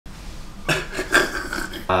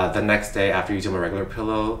The next day after using my regular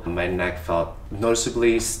pillow, my neck felt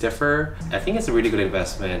noticeably stiffer. I think it's a really good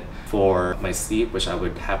investment for my sleep, which I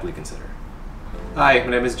would happily consider. Hi, my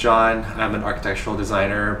name is John. I'm an architectural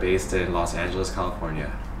designer based in Los Angeles, California.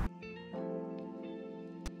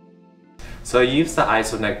 So I used the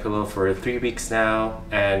Iso neck pillow for 3 weeks now,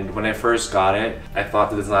 and when I first got it, I thought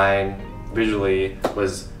the design visually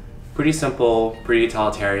was pretty simple, pretty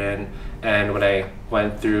utilitarian, and when I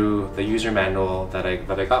went through the user manual that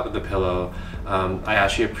I got with the pillow, I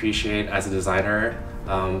actually appreciate as a designer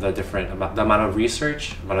the amount of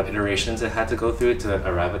research, amount of iterations it had to go through to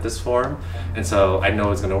arrive at this form. And so I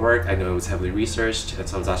know it's going to work, I know it's heavily researched, and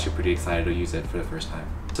so I was actually pretty excited to use it for the first time.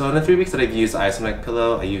 So in the 3 weeks that I've used the Iso neck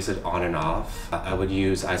pillow, I use it on and off. I would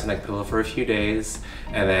use Iso neck pillow for a few days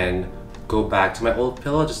and then go back to my old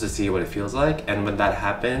pillow just to see what it feels like. And when that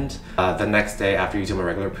happened, the next day after using my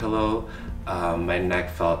regular pillow, my neck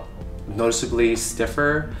felt noticeably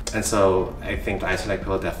stiffer, and so I think the Iso neck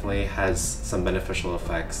pillow definitely has some beneficial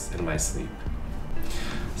effects in my sleep.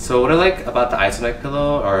 So what I like about the Iso neck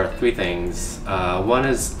pillow are 3 things. One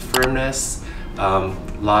is firmness,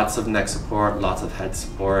 lots of neck support, lots of head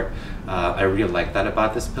support. I really like that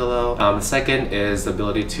about this pillow. The second is the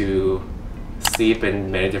ability to sleep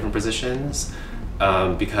in many different positions,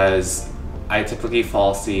 because I typically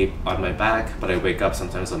fall asleep on my back, but I wake up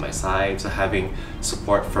sometimes on my side, so having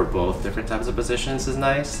support for both different types of positions is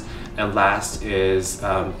nice. And last is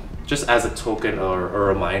just as a token or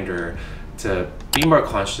a reminder to be more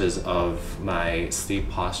conscious of my sleep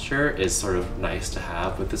posture is sort of nice to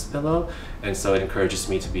have with this pillow, and so it encourages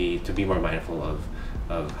me to be more mindful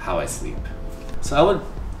of how I sleep. So I would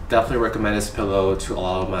definitely recommend this pillow to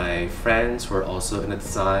all of my friends who are also in the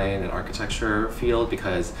design and architecture field,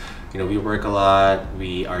 because we work a lot,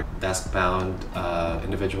 we are desk-bound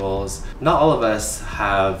individuals. Not all of us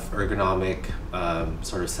have ergonomic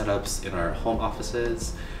sort of setups in our home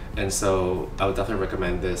offices, and so I would definitely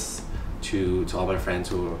recommend this to all my friends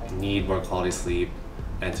who need more quality sleep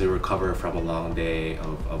and to recover from a long day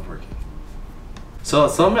of working. So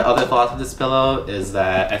some of my other thoughts of this pillow is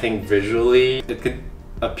that I think visually it could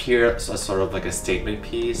appear as sort of like a statement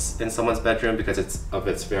piece in someone's bedroom because it's of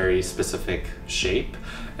its very specific shape.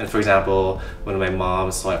 And for example, when my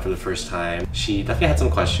mom saw it for the first time, she definitely had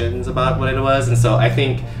some questions about what it was, and so I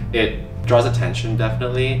think it draws attention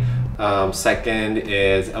definitely. Second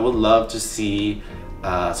is I would love to see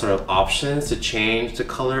sort of options to change the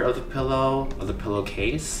color of the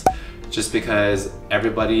pillowcase, just because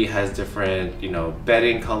everybody has different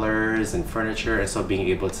bedding colors and furniture, and so being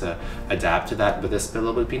able to adapt to that with this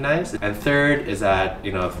pillow would be nice. And third is that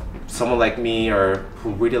if someone like me or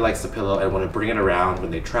who really likes the pillow and want to bring it around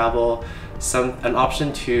when they travel, an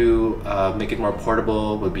option to make it more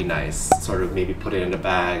portable would be nice. Sort of maybe put it in a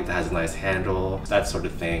bag that has a nice handle, that sort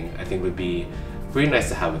of thing I think would be really nice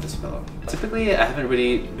to have with this pillow. Typically I haven't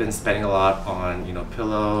really been spending a lot on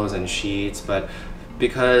pillows and sheets, but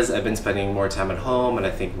because I've been spending more time at home and I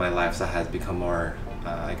think my lifestyle has become more,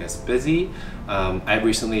 I guess, busy, I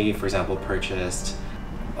recently, for example, purchased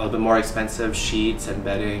a little bit more expensive sheets and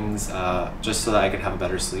beddings just so that I could have a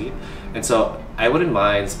better sleep. And so I wouldn't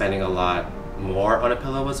mind spending a lot more on a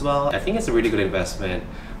pillow as well. I think it's a really good investment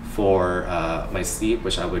for my sleep,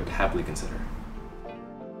 which I would happily consider.